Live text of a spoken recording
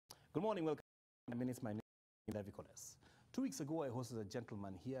Good morning, welcome to Minutes. My name is Levi Coles. 2 weeks ago, I hosted a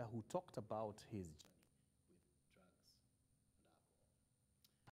gentleman here who talked about his journey with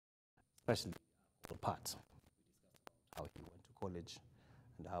drugs and alcohol, especially the part. We discussed about how he went to college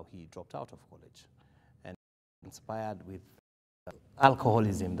and how he dropped out of college, and inspired with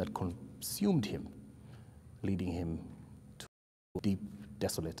alcoholism that consumed him, leading him to a deep,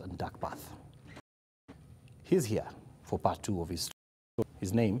 desolate, and dark path. He's here for part 2 of his story.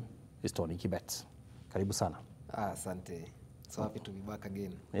 His name is Tony Kibet. Karibu sana. Asante. So happy to be back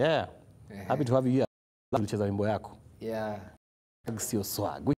again. Yeah. Happy to have you here. Ulicheza wimbo yako. Yeah. Sio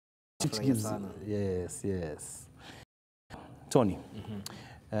swag. Which gives, yes. Tony,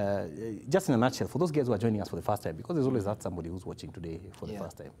 just in a nutshell, for those guys who are joining us for the first time, because there's always that somebody who's watching today for the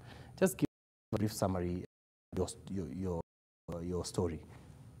first time, just give a brief summary of your story.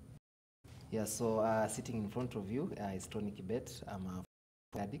 Yeah, so sitting in front of you is Tony Kibet. I'm a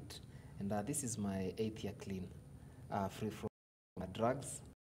addict, and this is my 8th year clean, free from drugs,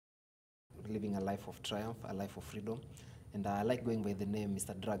 living a life of triumph, a life of freedom, and I like going by the name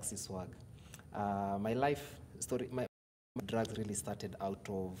Mr. Drugs is Swag. My life story, my drugs really started out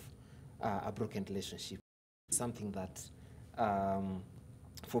of a broken relationship. Something that,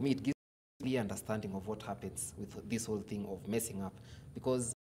 for me, it gives me an understanding of what happens with this whole thing of messing up,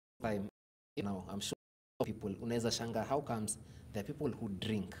 because I'm sure people, unaweza shanga, how comes there are people who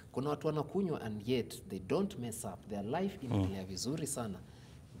drink. Kuna watu wanakunywa and yet they don't mess up. Their life inaendelea vizuri sana.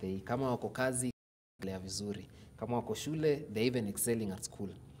 Kama wako kazi, inaendelea vizuri. Kama wako shule, they're even excelling at school.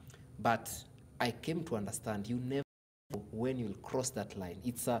 But I came to understand you never know when you will cross that line.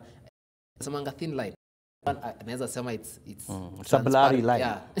 It's a thin line. Naweza sema it's a blurry line.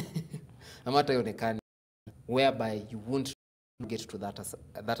 Yeah. Amata yonekani, whereby you won't get to that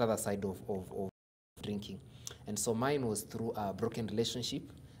other side of drinking. And so mine was through a broken relationship,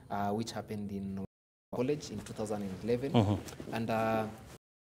 which happened in college in 2011. And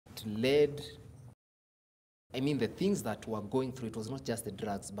it led, the things that were going through, it was not just the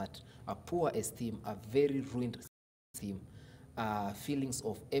drugs, but a poor esteem, a very ruined esteem, feelings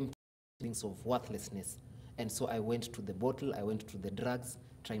of empty, feelings of worthlessness. And so I went to the bottle, I went to the drugs,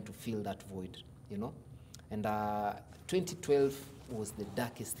 trying to fill that void, you know. And 2012 was the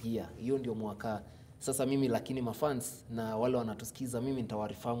darkest year. Hiyo ndio mwaka. Sasa mimi lakini mafans na wale wanatusikiza, mimi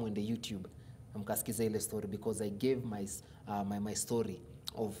nitawarifamu in the YouTube. Mkasikiza ile story because I gave my story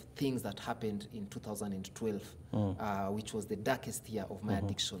of things that happened in 2012, which was the darkest year of my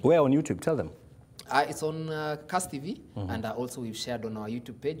addiction. Where on YouTube? Tell them. It's on Cast TV, and also we've shared on our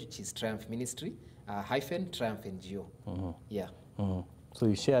YouTube page, which is Triumph Ministry, Triumph NGO. Yeah. So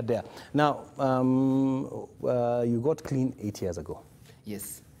you shared there. Now, you got clean 8 years ago.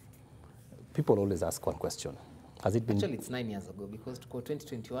 Yes. People always ask one question. Has it been... Actually, it's 9 years ago because to go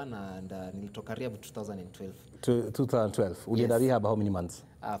 2021 and nilitoka rehab 2012. 2012. Ulienda rehab how many months?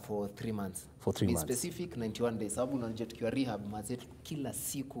 For 3 months. For 3 months. To be specific, 91 days. Sababu unajua tukiwa rehab mazetu kila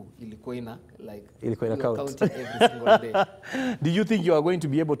siku ilikuwa ina count every single day. Do you think you are going to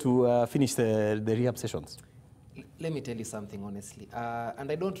be able to finish the rehab sessions? Let me tell you something honestly,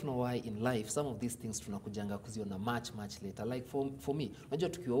 and I don't know why in life some of these things tunakujanga kuziona much later. Like for me, unajua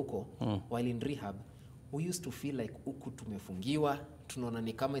tukiwa huko while in rehab, we used to feel like huku tumefungiwa, tunaona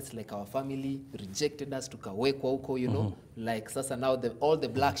ni kama it's like our family rejected us, tukawekwa huko, you know, like sasa now all the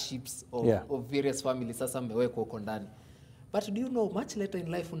black sheeps of various families sasa mmewekwa huko ndani. But do you know, much later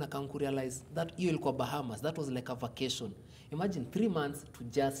in life unakam ku realize that hiyo ilikuwa Bahamas, that was like a vacation. Imagine 3 months to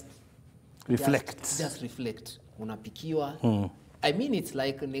just reflect. Unapikiwa. It's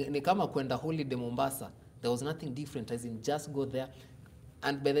like ni kama kwenda holiday Mombasa. There was nothing different, as in just go there.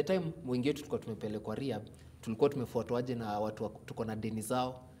 And by the time wengi wetu tulikuwa tumepelekwa rehab, tulikuwa tumefuatwaje na watu tuko na deni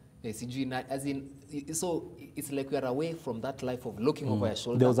zao. So it's like we are away from that life of looking over your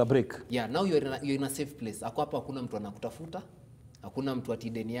shoulder. There was a break. Yeah, now you're in a safe place. Hapo hakuna mtu anakutafuta. Hakuna mtu ati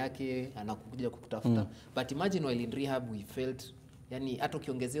deni yake anakuja kukutafuta. But imagine while in rehab we felt, yani hata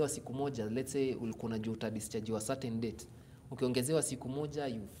ukiongezewa siku moja, let's say ulikuwa unajua utadischarge a certain date, ukiongezewa siku moja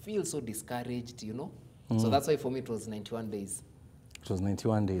you feel so discouraged, you know. So that's why for me it was 91 days. It was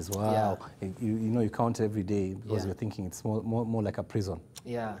 91 days. Wow. Yeah. You know, you count every day because you're thinking it's more like a prison.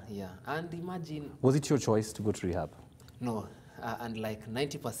 Yeah. And imagine... Was it your choice to go to rehab? No. And like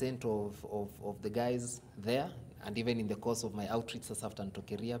 90% of the guys there, and even in the course of my outreach after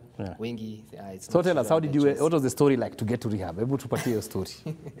Ntoke rehab, wengi, it's so tell us, what was the story like to get to rehab? Able to party your story.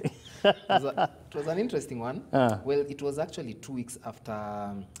 It was an interesting one. Well, it was actually 2 weeks after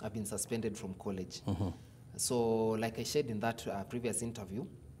I've been suspended from college. So like I shared in that previous interview,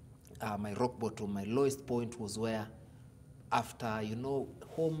 my rock bottom, my lowest point was where after, you know,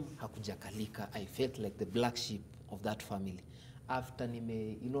 home hakujakalika, I felt like the black sheep of that family. After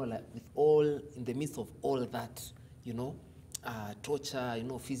nime, you know, like with all, in the midst of all that, you know, torture, you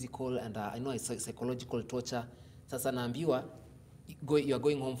know, physical and I know psychological torture. Sasa naambiwa, you are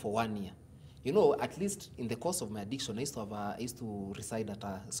going home for 1 year. You know, at least in the course of my addiction, I used to reside at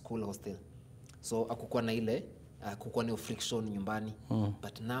a school hostel. So akukuwa na ile, kukuwa na friction nyumbani.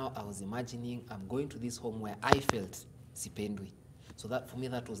 But now I was imagining I'm going to this home where I felt sipendwi. So that for me,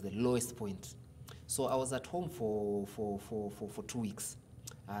 that was the lowest point. So I was at home for 2 weeks.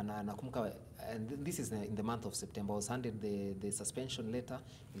 And this is in the month of September. I was handed the suspension letter.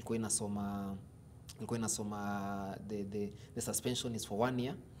 Ilikuwa inasoma the suspension is for 1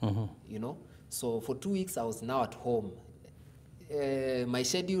 year. You know. So for 2 weeks I was now at home. My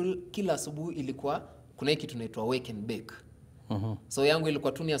schedule kila asubuhi ilikuwa kuna kitu tunaitwa wake and bake. So yangu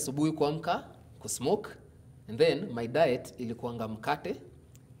ilikuwa tu ni asubuhi kuamka, kusmoke, and then my diet ilikuwa mkate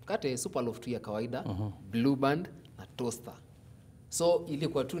super loaf tu ya kawaida, blue band na toaster. So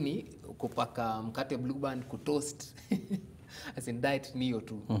ilikuwa tu ni kupaka mkate blue band, kutoast. As in diet niyo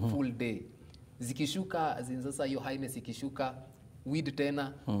tu, full day. Zikishuka, as in sasa hiyo highness ikishuka, weed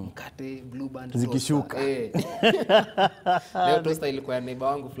tena, mkate blue band, zikishuka. Leo toaster ilikuwa ya neighbor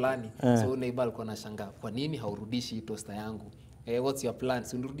wangu fulani. So neighbor alikuwa anashangaa, kwa nini haurudishi hii toaster yangu? What's your plan?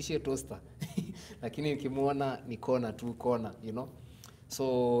 Si unirudishie toaster. Lakini nikimuona ni kona tu kona, you know.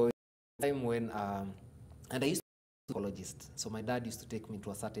 So time when and I used to be a psychologist. So my dad used to take me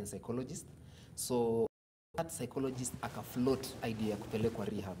to a certain psychologist. So that psychologist akafloat idea kupelekwa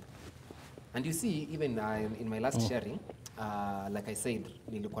rehab. And you see, even in my last sharing, like I said,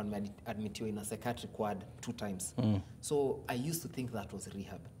 nilikuwa admitiwa in a psychiatric ward 2 times. So I used to think that was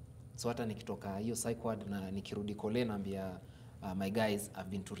rehab. So hata nikitoka hiyo psych ward na nikirudi kole naambia my guys, I've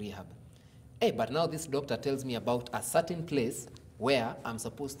been to rehab. Hey, but now this doctor tells me about a certain place where I'm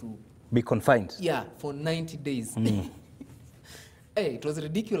supposed to be confined. Yeah, for 90 days. Hey, it was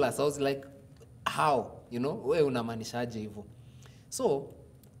ridiculous. I was like, how? You know, wewe unamaanishaje hivyo? So,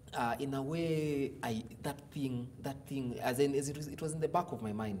 in a way, that thing, as it was in the back of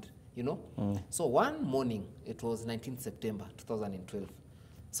my mind, you know? So one morning, it was 19th September 2012.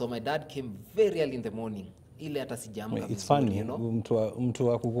 So my dad came very early in the morning. Ile hata sijaamka. It's funny, you know? Mtu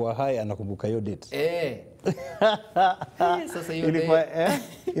wa kukua hai anakumbuka hiyo date. Sasa hiyo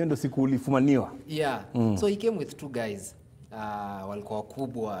hiyo ndo siku ulifumaniwa. Yeah. So he came with 2 guys. Walikuwa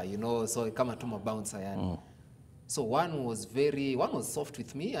wakubwa, you know, so kama tu mabouncer yani. So one was soft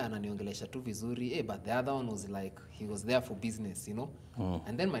with me, ananiongelesha tu vizuri, but the other one was like, he was there for business, you know.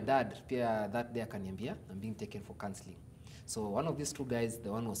 And then my dad, pia that day akaniambia, I'm being taken for counseling. So one of these 2 guys,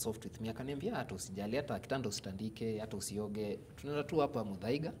 the one was soft with me, akaniambia, hata usijali, hata kitanda usitandike, hata usioge, tunaenda tu hapa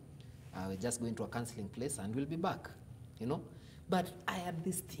Muthaiga, we're just going to a counseling place and we'll be back, you know. But I had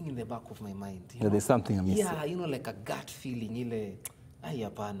this thing in the back of my mind. You know? There's something I'm missing. Yeah, you know, like a gut feeling, ile, ai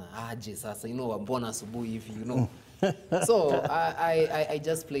hapana, aje sasa, you know, wambona asubuhi hivi, you know. So I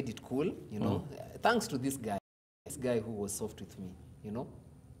just played it cool, you know, thanks to this guy who was soft with me, you know.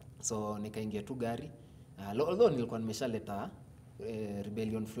 So nikaingia tu gari, although nilikuwa nimeshaleta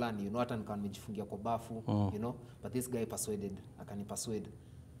rebellion fulani, you know, hata nikawa nimejifungia kwa bafu, you know, but this guy akanipersuade.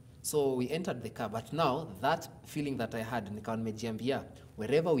 So we entered the car, but now that feeling that I had, nikawa nimejiambia,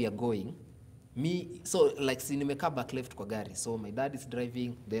 wherever we are going, so like nimekaa back left kwa gari, so my dad is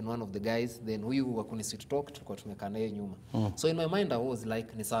driving, then one of the guys, then huyu wakuni sweet talk, tulikuwa tumekaa naye nyuma. So in my mind I was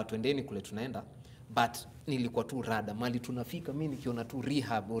like, ni sawa twendeni kule tunaenda, but nilikuwa tu rada, mali tunafika mimi nikiona tu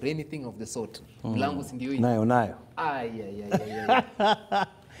rehab or anything of the sort, mlango si ndio hiyo nayo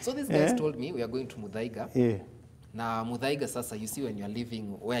So these guys told me we are going to Muthaiga. Na Muthaiga sasa, you see when you are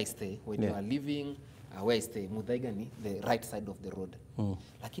living where I stay, when you are living where I stay, Muthaiga ni the right side of the road.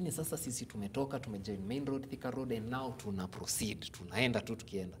 Lakini sasa sisi tumetoka, tumejoin main road, Thika road, and now tuna proceed, tunaenda tu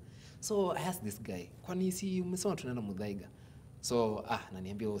tukienda. So I asked this guy, kwani si umesema tunaenda Muthaiga? So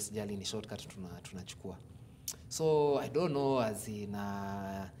naniambia usijali, ni shortcut tunachukua. So I don't know, as in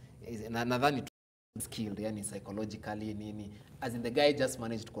nadhani skilled, yani psychologically nini, as in the guy just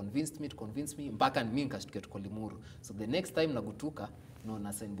managed to convince me mpaka mimi nikashtukia tuko Limuru. So the next time nagutuka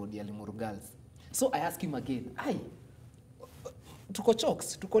na signboard ya Limuru Girls. So I ask him again, tuko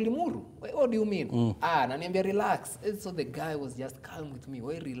Chokes, tuko Limuru, what do you mean? Naniambia relax. So the guy was just calm with me,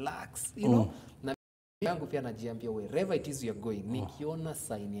 relax, you know. Na yangu pia najiambia, wherever it is you are going, nikiona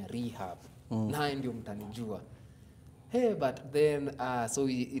sign ya rehab, na ndio mtanijua. Hey, but then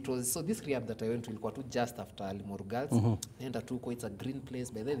so this rehab that I went to ilikuwa tu just after Limuru Girls. Nenda tu it's a green place,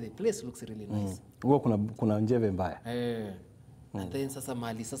 by the place looks really nice. Huko kuna njeve mbaya. And then sasa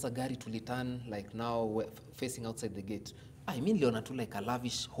mali sasa gari tuliturn, like now we're facing outside the gate. I mean, niliona tu like a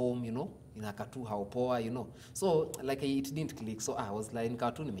lavish home, you know, inaka tu haopoa, you know. So like it didn't click. So I was like,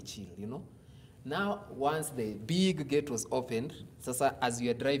 nika tu nimechill, you know. Now once the big gate was opened, sasa as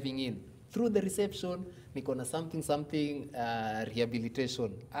you are driving in through the reception, niko na something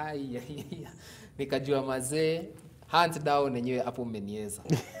rehabilitation. Nikajua mazee hands down enyewe hapo mmenieza.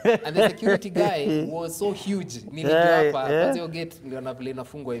 And the security guy was so huge. Nilijua hapa kwanza hiyo gate niliona vile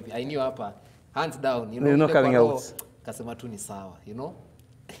inafungwa hivi. I knew hapa hands down, you know. You're not coming out. Kasema tu ni sawa, you know.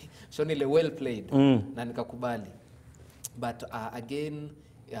 Shonile well played na nikakubali. But again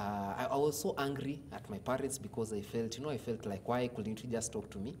I was so angry at my parents because I felt, you know, I felt like why couldn't you just talk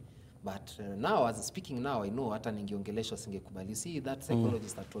to me? But now as speaking now I know hata ningeongeleshwa singekubali. You see that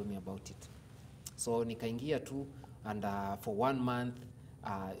psychologist that told me about it. So nikaingia tu and for 1 month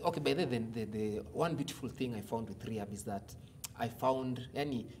okay, by the one beautiful thing I found with rehab is that I found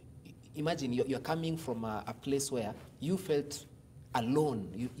yani imagine you're coming from a place where you felt alone.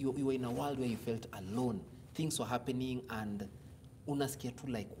 You were in a world where you felt alone. Things were happening and unasikia tu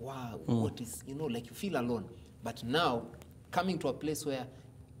like wow, what is, you know, like you feel alone. But now coming to a place where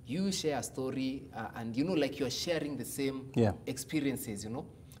you share a story and you know, like you're sharing the same experiences, you know.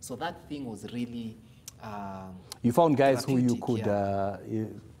 So that thing was really you found guys who you could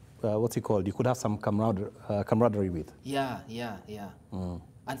what's it called, you could have some camaraderie with.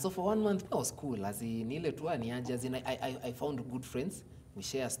 And so for 1 month that was cool. As in ile tu aniaje, as in I found good friends. We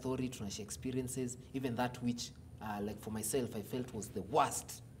share a story, tunashare experiences, even that which like for myself I felt was the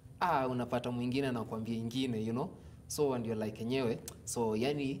worst. Unapata mwingine anakuambia ingine, you know. So and you're like enyewe. So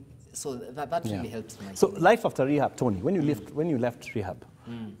yani, so that really helps me. So life after rehab, Tony, when you left rehab,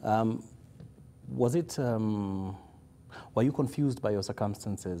 was it were you confused by your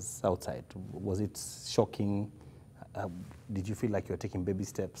circumstances outside? Was it shocking? Did you feel like you were taking baby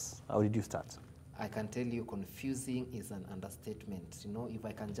steps? How did you start? I can tell you confusing is an understatement. You know, if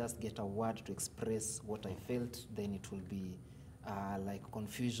I can just get a word to express what I felt, then it will be like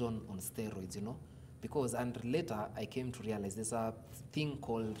confusion on steroids, you know. Because, and later I came to realize there's a thing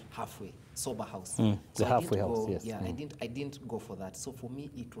called halfway, sober house. So the halfway house, yes. Yeah, I didn't go for that. So for me,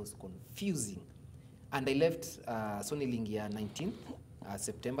 it was confusing. And I left Sony Lingia 19th,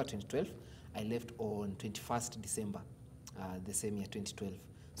 September 2012. I left on 21st December, the same year, 2012.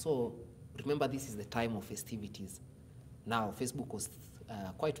 So remember, this is the time of festivities. Now, Facebook was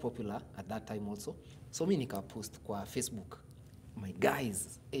quite popular at that time also. So mi nika post kwa Facebook, my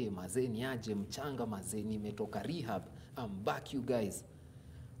guys, mazee niaje mchanga, mazee nimetoka rehab, I'm back you guys.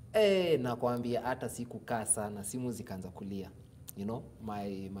 Nakwambia hata sikukaa sana, simu zikaanza kulia. You know,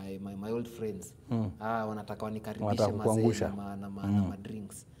 my old friends. Wanataka wanikaribishe mazee na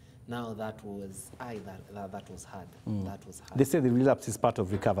drinks. Now that was that was hard. That was hard. They say the relapse is part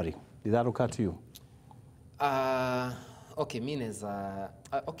of recovery. Did that occur to you? Okay,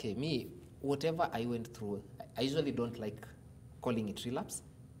 me whatever I went through, I usually don't like calling it relapse.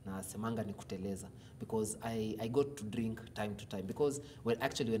 Na semanga ni kuteleza, because I got to drink time to time, because when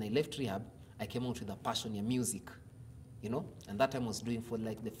I left rehab, I came out with a passion in music, you know, and that time I was doing for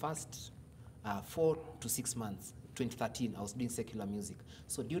like the first 4 to 6 months. 2013, I was doing secular music.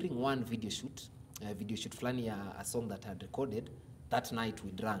 So during one video shoot flani a song that I had recorded, that night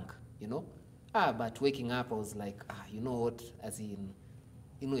we drank, you know. But waking up, I was like, you know what, as in,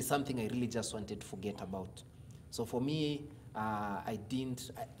 you know, it's something I really just wanted to forget about. So for me,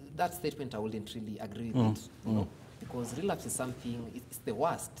 that statement I wouldn't really agree with it, you know, because relapse is something, it's the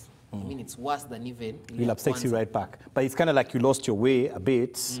worst. I mean, it's worse than even relapse takes you right back. But it's kind of like you lost your way a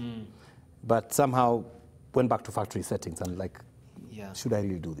bit, but somehow went back to factory settings and like, should I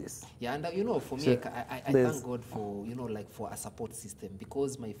really do this? Yeah, and you know, for me, I thank God for, you know, like for a support system,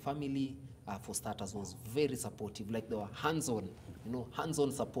 because my family, for starters, was very supportive. Like they were hands-on, you know,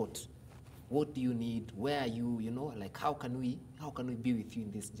 hands-on support. What do you need? Where are you? You know, like how can we be with you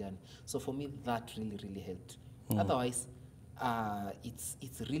in this journey? So for me, that really, really helped. Otherwise,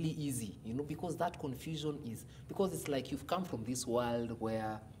 it's really easy, you know, because that confusion is, because it's like you've come from this world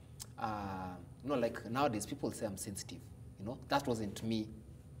where, you know, like nowadays people say I'm sensitive, you know, that wasn't me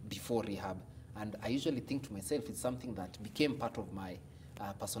before rehab. And I usually think to myself, it's something that became part of my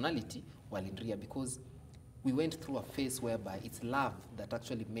personality while in rehab, because we went through a phase whereby it's love that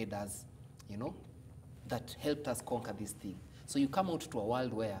actually made us, you know, that helped us conquer this thing. So you come out to a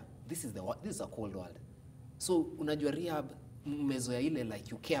world where this is a cold world. So unajua rehab, mezoea ile,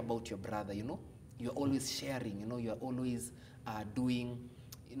 like you care about your brother, you know, you're always sharing, you know, you're always doing,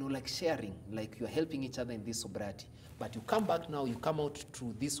 you know, like sharing, like you're helping each other in this sobriety. But you come back now, you come out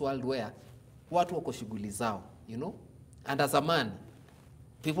to this world where watu wako shughuli zao, you know, and as a man,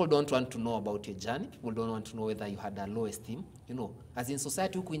 People don't want to know about your journey. People don't want to know whether you had a low esteem. You know, as in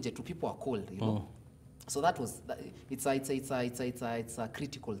society, huku nje too, people are cold. You know, so that was it's a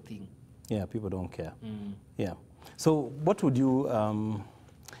critical thing. Yeah, people don't care. Yeah. So what would you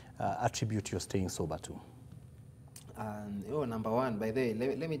attribute your staying sober to? Number one, by the way,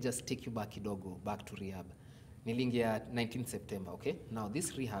 let me just take you back kidogo, back to rehab. Nilingia 19th September, okay? Now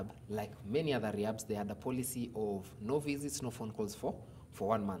this rehab, like many other rehabs, they had a policy of no visits, no phone calls for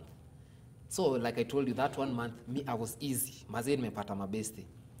 1 month. So like I told you, that 1 month, me, I was easy. Mazee nimepata mabeste.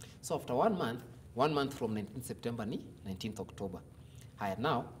 So after 1 month from 19th September ni 19th October. Haya,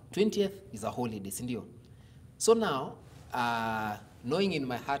 now 20th is a holiday, sindio? So now, knowing in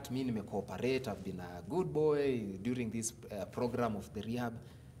my heart, me nime-cooperate, I've been a good boy during this program of the rehab.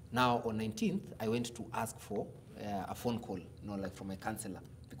 Now on 19th, I went to ask for a phone call, like from my counselor,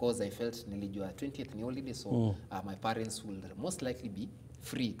 because I felt nilijua 20th ni holiday, so my parents will most likely be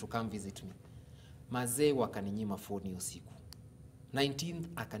free to come visit me. Mazee wakaninyima phone hiyo siku. 19th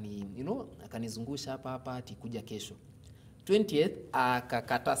akanizungusha hapa ati kuja kesho. 20th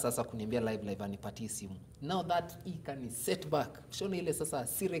akakata sasa kuniambia live anipatie simu. Now that ikani set back. Shona ile sasa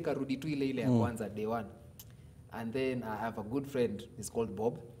sire karudi tu ile ya kwanza day one. And then I have a good friend, he's called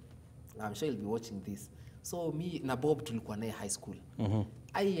Bob. I'm sure he'll be watching this. So me na Bob tulikuwa naye high school.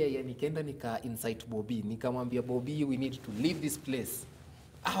 Nikaenda nika insight Bobby, nikamwambia Bobby, we need to leave this place.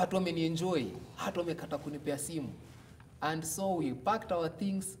 Watu wamenienjoy, watu wamekata kunipea simu. And so we packed our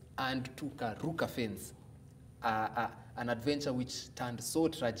things and took a ruka fence. An adventure which turned so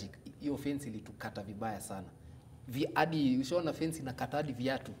tragic. Hiyo fence ilitukata vibaya sana. Hadi ushaona fence inakata hadi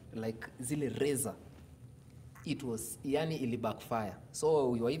viatu, like zile razor. It was, yani ili backfire.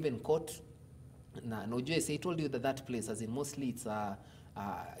 So we were even caught. No, I told you that place, as in mostly it's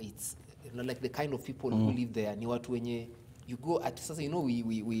like the kind of people who live there. Ni watu wenye you go at sasa,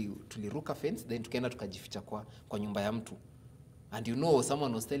 we tuliruka fence, then tukaenda tukajificha kwa nyumba ya mtu. And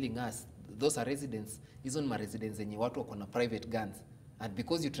someone was telling us those are residents, hizo ni ma residents zenye watu wako na private guns, and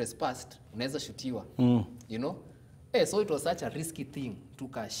because you trespassed unaweza shutiwa. So it was such a risky thing.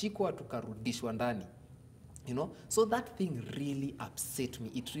 Tukashikwa, tukarudishwa ndani. So that thing really upset me.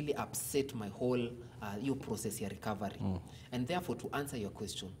 It really upset my whole your process, your recovery. And therefore, to answer your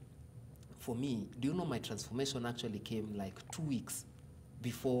question, for me, do you know my transformation actually came like 2 weeks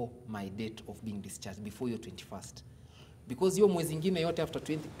before my date of being discharged, before your 21st. Because your mwezi ingine yote after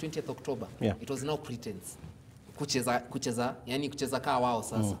 20th October, it was now pretense. Kucheza kaa wao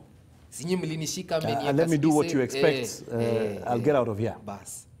sasa. Sinyi mlinishika let me do what you expect. I'll get out of here.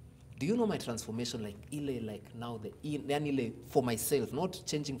 Bas. Do you know my transformation, like now for myself, not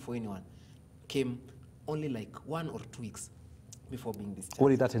changing for anyone, came only like 1 or 2 weeks before being discharged. What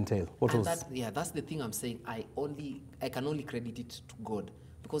did that entail? That's the thing I'm saying. I can only credit it to God,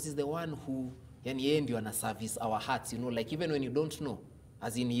 because he's the one who, yeye ndio ana service our hearts, like even when you don't know,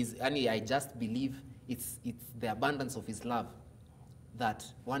 as in I just believe it's the abundance of his love that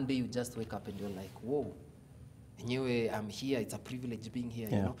one day you just wake up and you're like, whoa, anyway, I'm here, it's a privilege being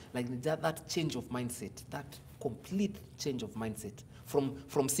here, like that change of mindset, that complete change of mindset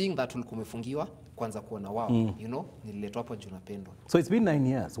from seeing that ulikumefungiwa kwanza kuona wow, nililetwa hapa juu napendwa. So it's been 9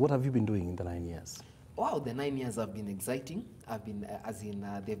 years. What have you been doing in the 9 years? Wow, the 9 years have been exciting.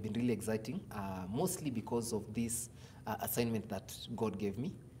 They've been really exciting, mostly because of this assignment that God gave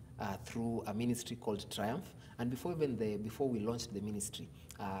me through a ministry called Triumph. And before we launched the ministry,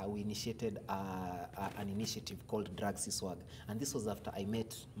 we initiated an initiative called Drugs is Swag. And this was after I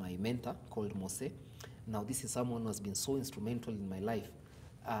met my mentor called Mose. Now this is someone who has been so instrumental in my life.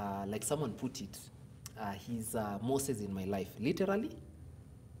 Like someone put it, he's Moses in my life, literally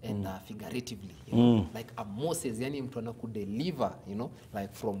and figuratively. Like a Moses, yani mtu anakudeliver,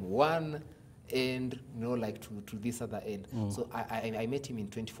 like from one end, like to this other end. So I met him in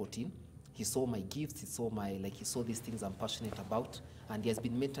 2014. He saw my gifts, he saw these things I'm passionate about, and he has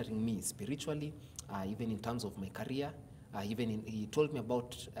been mentoring me spiritually, even in terms of my career. He told me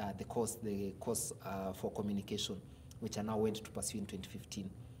about the course for communication, which I now went to pursue in 2015.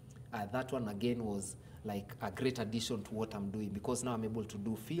 That one again was like a great addition to what I'm doing, because now I'm able to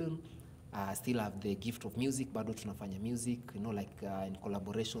do film. I still have the gift of music, bado tunafanya music, like in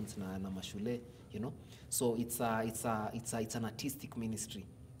collaborations na mashule, So it's an artistic ministry,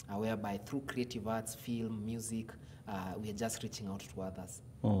 whereby through creative arts, film, music, we are just reaching out to others.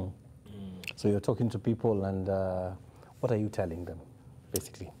 So you're talking to people, and what are you telling them,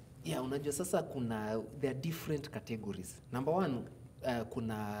 basically? Yeah, unajua sasa there are different categories. Number one,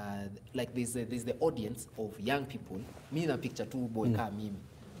 there's the audience of young people. Me na picture tu boy ka mimi.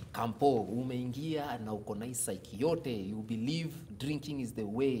 kampo umeingia na uko na psyche yote, you believe drinking is the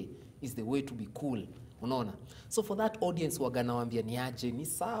way to be cool, unaona. So for that audience waganawaambia ni aje, ni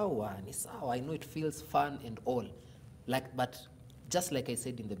sawa, I know it feels fun and all, like, but just like I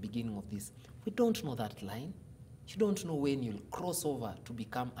said in the beginning of this, we don't know that line. You don't know when you'll cross over to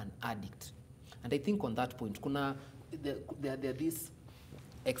become an addict. And I think on that point, there are these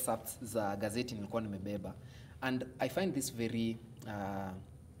excerpts za gazeti nilikuwa nimebeba, and I find this very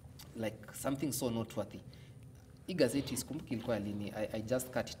like something so noteworthy. Hii gazeti sikumbuki ilikuwa lini, I just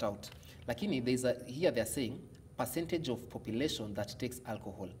cut it out. Lakini here they're saying percentage of population that takes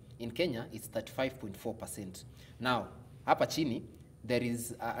alcohol. In Kenya, it's 35.4%. Now, hapa chini, there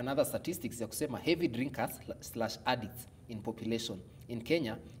is another statistics ya kusema heavy drinkers / addicts in population. In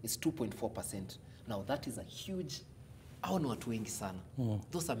Kenya, it's 2.4%. Now, that is a huge, hao ni watu wengi sana.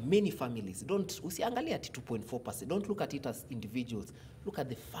 Those are many families. Usiangalia ati 2.4%. Don't look at it as individuals. Look at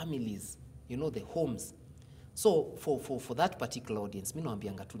the families, you know, the homes. So, for that particular audience, mi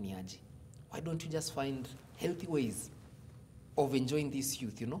naambianga tu ni aje. Why don't you just find healthy ways of enjoying this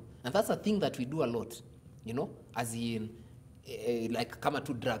youth, you know? And that's a thing that we do a lot, you know, as in, like kama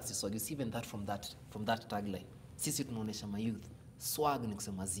tu drugs, so you see even that from that tagline. Sisi tunaonesha my youth, swag ni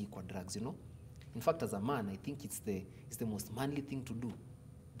kusema zi kwa drugs, you know? In fact, as a man, I think it's the most manly thing to do.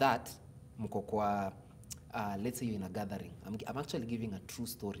 That, mko kwa, let's say you're in a gathering. I'm actually giving a true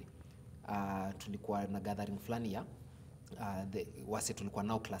story. Tulikuwa na gathering fulani ya, wase tulikuwa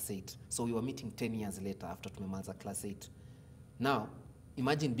now class 8. So we were meeting 10 years later after tumemaliza class 8. Now,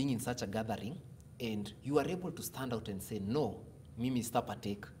 imagine being in such a gathering and you are able to stand out and say, no, mimi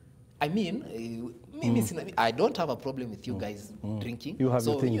sitapatake. I mean, I don't have a problem with you guys drinking. You have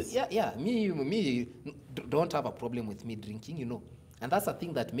your things. Me don't have a problem with me drinking, you know. And that's a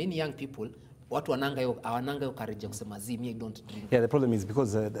thing that many young people, watu wananga yo courage kusema zi, me I don't drink. Yeah, the problem is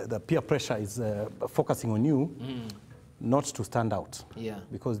because the peer pressure is focusing on you not to stand out. Yeah.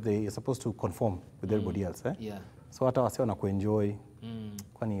 Because they are supposed to conform with everybody else. Eh? Yeah. So hata wase wana kuenjoy,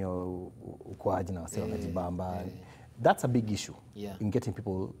 kwani ukuaji na wase wanajibamba. That's a big issue in getting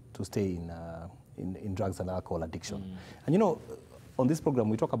people to stay in drugs and alcohol addiction. And you know, on this program,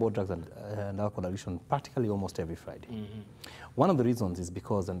 we talk about drugs and alcohol addiction practically almost every Friday. One of the reasons is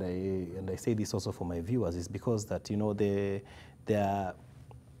because, and I say this also for my viewers, is because that, you know, there are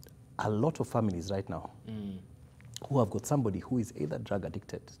a lot of families right now who have got somebody who is either drug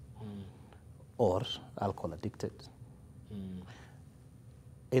addicted or alcohol addicted.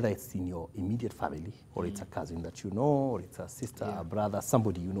 Either it's in your immediate family, or it's a cousin that you know, or it's a sister, a brother,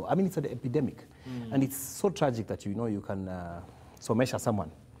 somebody you know. I mean, it's an epidemic. And it's so tragic that, you know, you can so measure someone,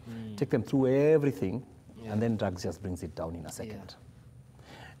 take them through everything, and then drugs just brings it down in a second.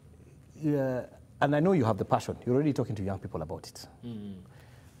 And I know you have the passion. You're already talking to young people about it.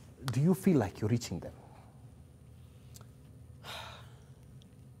 Do you feel like you're reaching them?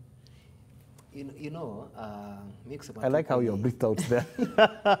 You know, I like how you're breathed out there.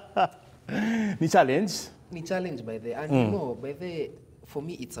 Ni challenge? Ni challenge by the, and you know, by the, for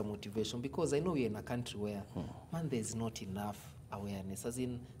me it's a motivation, because I know we're in a country where, man, there's not enough awareness. As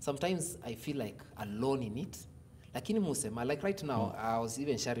in, sometimes I feel like alone in it. Lakini musema, like right now, I was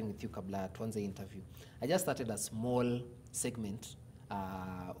even sharing with you kabla tuanze interview. I just started a small segment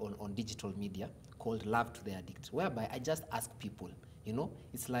on digital media called Love to the Addict, whereby I just ask people, you know,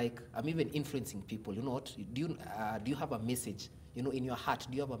 it's like I'm even influencing people. You know what? Do you have a message? You know, in your heart,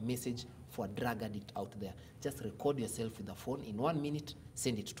 do you have a message for a drug addict out there? Just record yourself with the phone in 1 minute,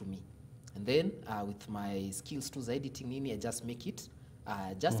 send it to me. And then with my skills tools, editing nini, I just make it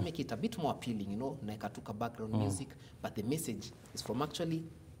make it a bit more appealing, you know, like I took a background music, but the message is from actually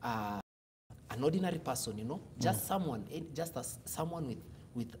an ordinary person, you know, just someone, someone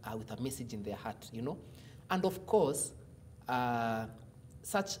with a message in their heart, you know. And of course,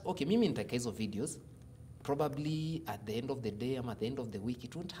 okay, mimi nitaka hizo videos, probably at the end of the day, at the end of the week,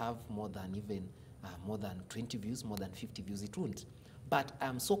 it won't have more than 20 views, more than 50 views, it won't. But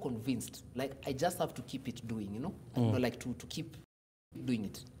I'm so convinced, like, I just have to keep it doing, you know, you know, like to keep doing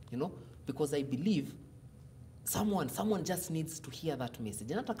it, you know, because I believe someone just needs to hear that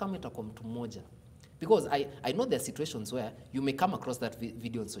message. And hata kama itakuwa mtu mmoja. Because I know there are situations where you may come across that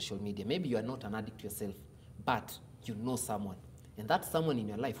video on social media. Maybe you are not an addict yourself, but you know someone. And that someone in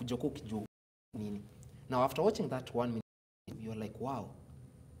your life, now after watching that 1 minute, you're like, wow,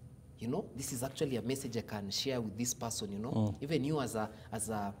 you know, this is actually a message I can share with this person, you know. Even you as a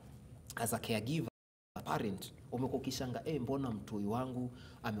caregiver, a parent, umekuwa ukishanga, mbona mtoi wangu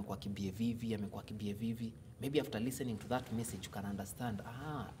amekuwa kibehave hivi, amekuwa kibehave hivi. Maybe after listening to that message, you can understand,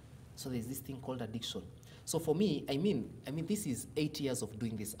 So there's this thing called addiction. So for me, I mean, this is 8 years of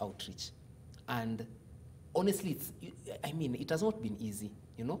doing this outreach. And honestly, it has not been easy,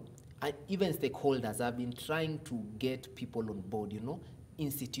 you know. Even stakeholders have been trying to get people on board, you know,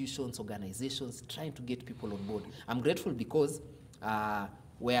 institutions, organizations, trying to get people on board. I'm grateful because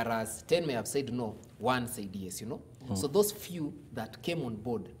whereas 10 may have said no, 1 said yes, you know. So those few that came on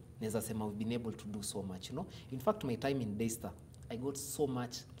board, we've been able to do so much, you know. In fact, my time in Daystar, I got so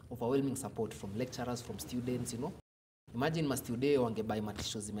much overwhelming support from lecturers, from students, you know. Imagine my student wange buy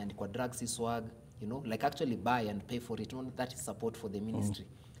matisho zimeandikwa drugs is swag, you know, like actually buy and pay for it. You know, that is support for the ministry.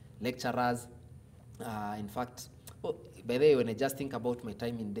 Lecturers, in fact, by the way, when I just think about my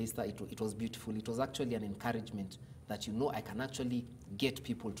time in Daystar, it was beautiful. It was actually an encouragement that, you know, I can actually get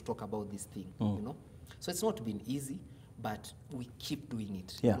people to talk about this thing, you know. So it's not been easy, but we keep doing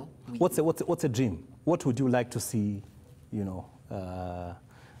it. Yeah. You know? What's a dream? What would you like to see, you know,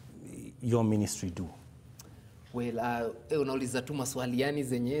 your ministry do? Well, unauliza tu maswali yani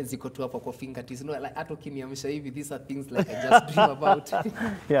zenye ziko tu hapa kwa fingertips. No, like hata ukiniamsha hivi, these are things like I just dream about.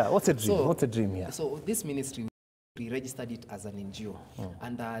 Yeah, what's a dream? So, what's a dream here? So this ministry, we registered it as an NGO,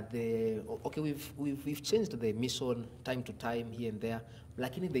 and we've changed the mission time to time here and there.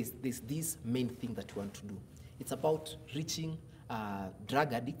 Like there's this main thing that we want to do. It's about reaching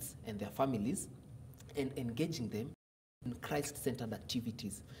drug addicts and their families and engaging them in Christ-centered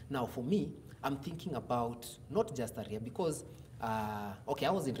activities. Now, for me, I'm thinking about not just a rehab because, I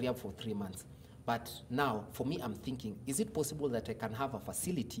was in rehab for 3 months. But now, for me, I'm thinking, is it possible that I can have a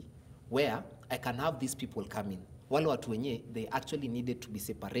facility where I can have these people come in? Wale watu wenye, they actually needed to be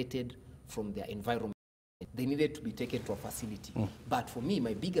separated from their environment. They needed to be taken to a facility. But for me,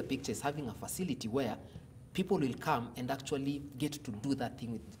 my bigger picture is having a facility where people will come and actually get to do that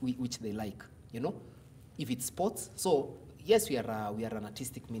thing which they like, you know? If it's sports, so yes, we are an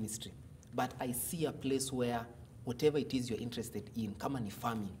artistic ministry, but I see a place where whatever it is you're interested in, kama ni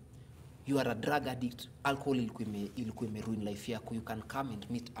farming, you are a drug addict, alcohol ilikuwa ruin life yako, you can come and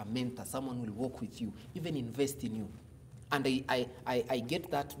meet a mentor, someone will work with you, even invest in you. And I get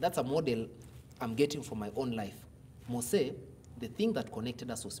that. That's a model I'm getting from my own life. Mose, the thing that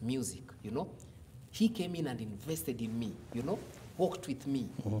connected us was music, you know. He came in and invested in me, you know, worked with me,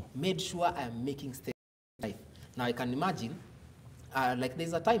 made sure I am making steps in life. Now I can imagine, like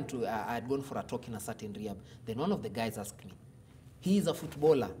there's a time I had gone for a talk in a certain rehab. Then one of the guys asked me, he is a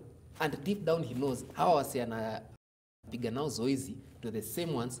footballer, and deep down he knows how I say piga nao zoezi to the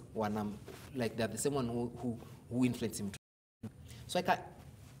same ones like they're the same one who influenced him. So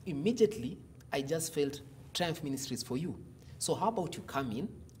immediately I just felt Triumph Ministries for you. So how about you come in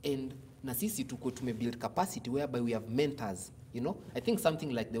and na sisi tume build capacity whereby we have mentors, you know. I think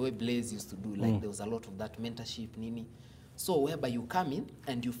something like the way Blaze used to do, like there was a lot of that mentorship, nini. So whereby you come in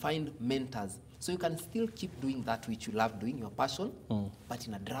and you find mentors. So you can still keep doing that which you love doing, your passion, but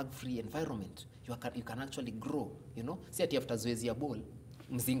in a drug-free environment. You can actually grow, you know. See ati after zoezi ya ball,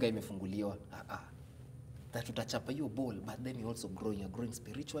 mzinga imefunguliwa. That utachapa your ball, but then you're also growing. You're growing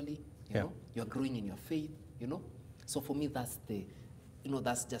spiritually, you know. You're growing in your faith, you know. So for me, that's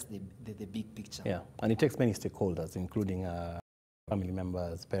that's just the big picture. Yeah, and it takes many stakeholders, including family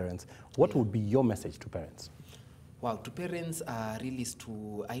members, parents. What would be your message to parents? Wow, to parents, really is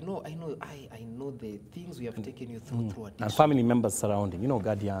to, I know the things we have taken you through addiction. And family members surrounding, you know,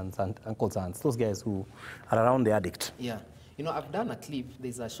 guardians and uncles, aunts, those guys who are around the addict. Yeah, you know, I've done a clip,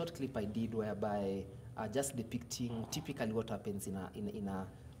 there's a short clip I did whereby just depicting typically what happens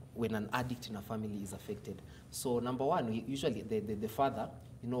when an addict in a family is affected. So number one, usually the father,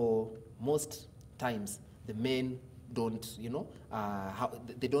 you know, most times the men don't, you know,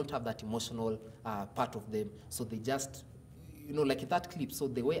 they don't have that emotional part of them. So they just, you know, like that clip. So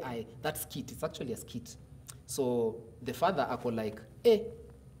the way that skit, it's actually a skit. So the father ako like,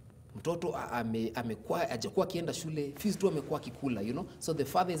 mtoto amekuwa hajakuwa akienda shule, fees tu amekuwa akikula, you know. So the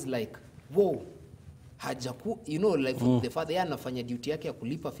father is like, whoa, hajaku, you know, like the father anafanya duty yake ya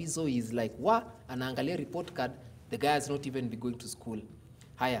kulipa fees, so he's like, anaangalia report card, the guy has not even been going to school.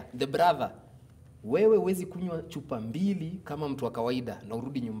 Haya, the brother, wewe wezi kunywa chupa 2 kama mtu wa kawaida na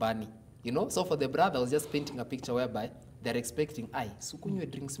urudi nyumbani, you know. So for the brother, I was just painting a picture whereby they're expecting, so kunywe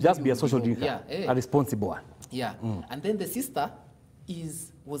drinks, just be a social drinker, a responsible one. Yeah. And then the sister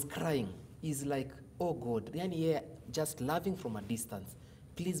was crying. Is like, oh God, yani just loving from a distance.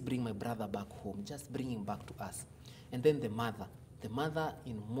 Please bring my brother back home. Just bring him back to us. And then the mother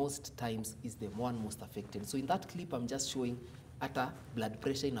in most times is the one most affected. So in that clip, I'm just showing ata blood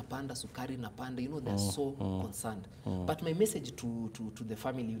pressure inapanda, sukari inapanda, you know, they're so concerned. But my message to the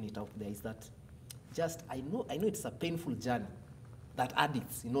family unit out there is that just, I know it's a painful journey, that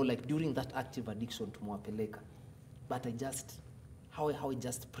addicts, like during that active addiction to mwapeleka. But how I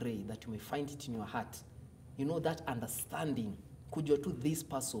just pray that you may find it in your heart. That understanding. Could you to this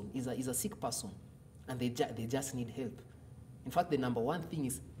person is a sick person, and they just need help. In fact, the number one thing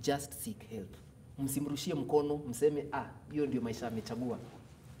is just seek help. Msimrushie mkono, mseme, hiyo ndio maisha amechagua.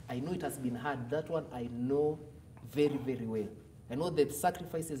 I know it has been hard. That one I know very, very well. I know the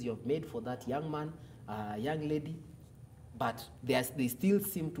sacrifices you have made for that young man, young lady, but they still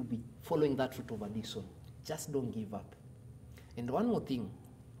seem to be following that route of addiction. Just don't give up. And one more thing,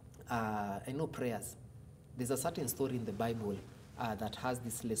 I know prayers. There's a certain story in the Bible that has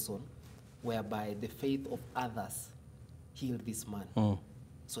this lesson whereby the faith of others healed this man.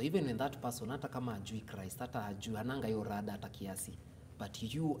 So even when that person, hata kama ajui Christ, hata ajui, ananga yo rada hata kiasi, but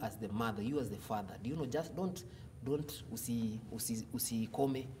you as the mother, you as the father, just don't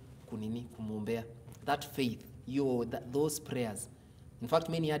usikome kunini kumuombea. That faith, those prayers. In fact,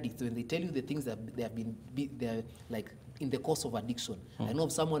 many addicts, when they tell you the things that they're like in the course of addiction. I know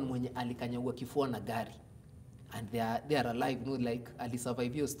of someone mwenye alikanyagua kifua na gari, and they are alive, like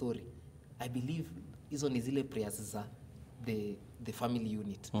alisurvive your story. I believe hizo ni zile prayers za the family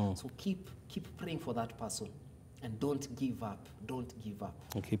unit. So keep praying for that person, and don't give up. Don't give up.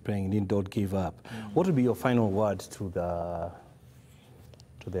 Keep praying. Don't give up. What would be your final word to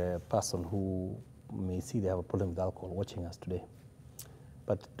the person who may see they have a problem with alcohol watching us today,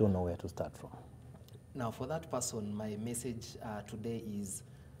 but don't know where to start from? Now, for that person, my message today is,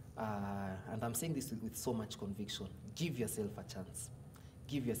 and I'm saying this with so much conviction: give yourself a chance.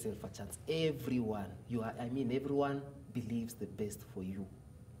 Give yourself a chance. Everyone believes the best for you.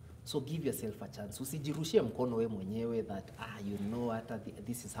 So give yourself a chance. Usijirushie mkono we mwenyewe that,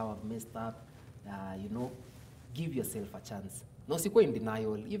 this is how I've messed up. Give yourself a chance. No, sikuwa in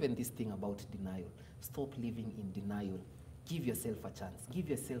denial. Even this thing about denial. Stop living in denial. Give yourself a chance. Give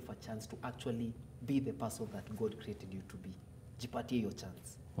yourself a chance to actually be the person that God created you to be. Jipatie your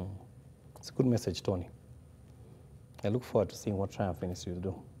chance. It's a good message, Tony. I look forward to seeing what Triumph Ministry will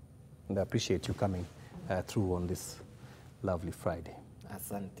do. And I appreciate you coming through on this lovely Friday.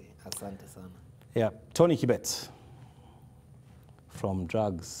 Asante sana. Yeah, Tony Kibet. From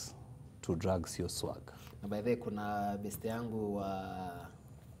drugs to drugs, your swag. Na by the way, kuna beste yangu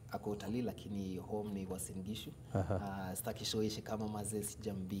ako utalii lakini home ni Uasin Gishu. Sitaki shoishi kama mazee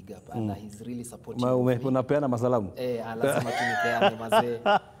sijambiga, and he's really supporting me. Unapeana masalamu? Lazima tunipeane mazee.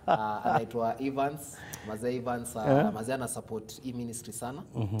 Anaitwa Evans. Mazee Evans, mazee ana support e-ministry sana,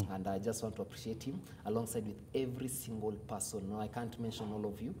 and I just want to appreciate him alongside with every single person. No, I can't mention all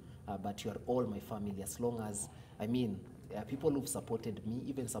of you, but you are all my family. As long as, people who've supported me,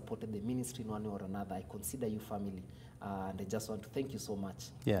 even supported the ministry in one way or another, I consider you family. And I just want to thank you so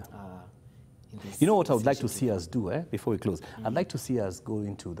much. Yeah. You know what I would like to see us do, before we close? I'd like to see us go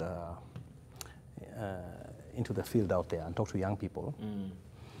into the field out there and talk to young people,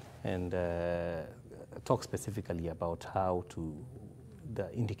 and talk specifically about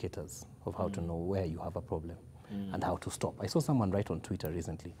the indicators of how to know where you have a problem and how to stop. I saw someone write on Twitter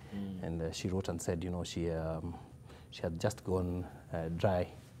recently, and she wrote and said, she had just gone dry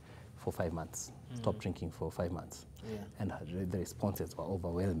for 5 months, stopped drinking for 5 months. And the responses were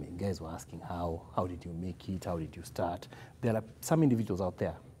overwhelming. Guys were asking, how did you make it? How did you start? There are some individuals out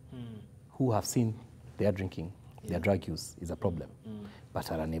there who have seen their drinking, their drug use is a problem,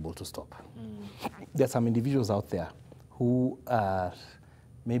 but are unable to stop. There are some individuals out there who are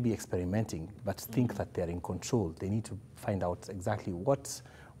maybe experimenting, but think that they're in control. They need to find out exactly what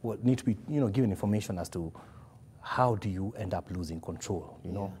need to be, given information as to how do you end up losing control,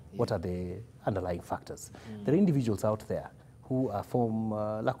 What are the underlying factors? There are individuals out there who are, from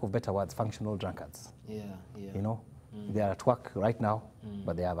lack of better words, functional drunkards. They are at work right now,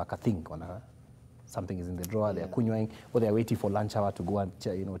 but they have like a thing on something is in the drawer, they're kunywaing, or they're waiting for lunch hour to go and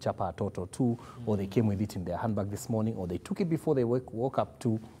chapa a tot or two, or they came with it in their handbag this morning, or they took it before they woke up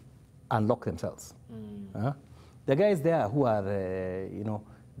to unlock themselves. The guys there who are,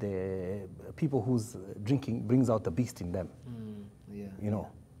 the people whose drinking brings out the beast in them.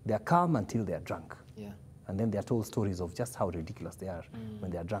 They're calm until they're drunk. And then they're told stories of just how ridiculous they are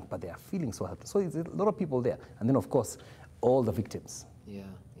when they're drunk, but they are feeling so helpless. So there's a lot of people there. And then, of course, all the victims,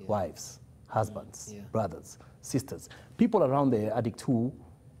 wives, husbands, brothers, sisters, people around the addict who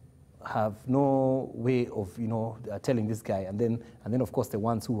have no way of, telling this guy. And then, of course, the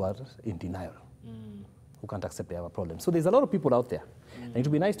ones who are in denial, who can't accept they have a problem. So there's a lot of people out there. And it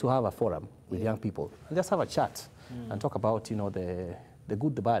would be nice to have a forum with young people and just have a chat and talk about, the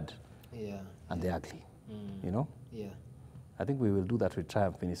good, the bad, and the ugly, I think we will do that with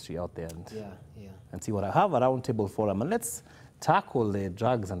Triumph Ministry out there and see what I have a roundtable forum. And let's tackle the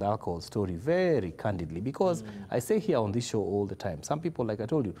drugs and alcohol story very candidly, because I say here on this show all the time, some people, like I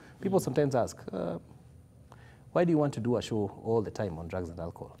told you, people sometimes ask, why do you want to do a show all the time on drugs and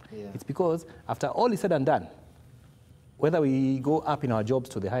alcohol? Yeah. It's because after all is said and done, whether we go up in our jobs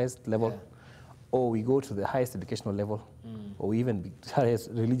to the highest level, or we go to the highest educational level, or even the highest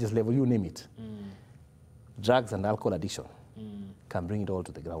religious level, you name it, drugs and alcohol addiction can bring it all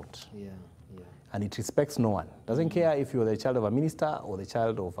to the ground. Yeah, yeah. And it respects no one. Doesn't care if you're the child of a minister or the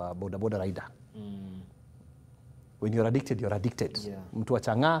child of a boda rider. When you're addicted, you're addicted. Yeah. Mtu wa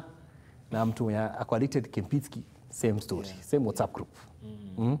changa na mtu ako addicted Kempinski, same story, same WhatsApp group.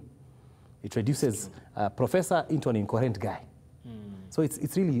 It reduces a professor into an incoherent guy. So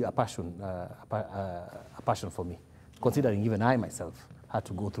it's really a passion, a passion for me, considering even I myself had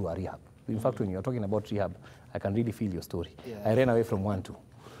to go through a rehab. In fact, when you're talking about rehab, I can really feel your story. Yeah. I ran away from one too.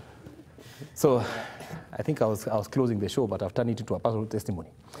 So I think I was closing the show, but I've turned it into a personal testimony.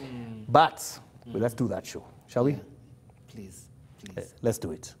 But let's do that show, shall we? Please, please. Let's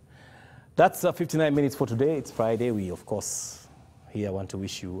do it. That's 59 minutes for today. It's Friday. We, of course, here want to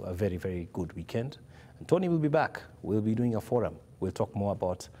wish you a very, very good weekend. And Tony will be back. We'll be doing a forum. We'll talk more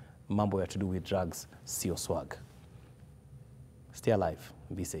about mambo ya to do with drugs, Sio Swag. Stay alive.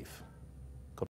 Be safe.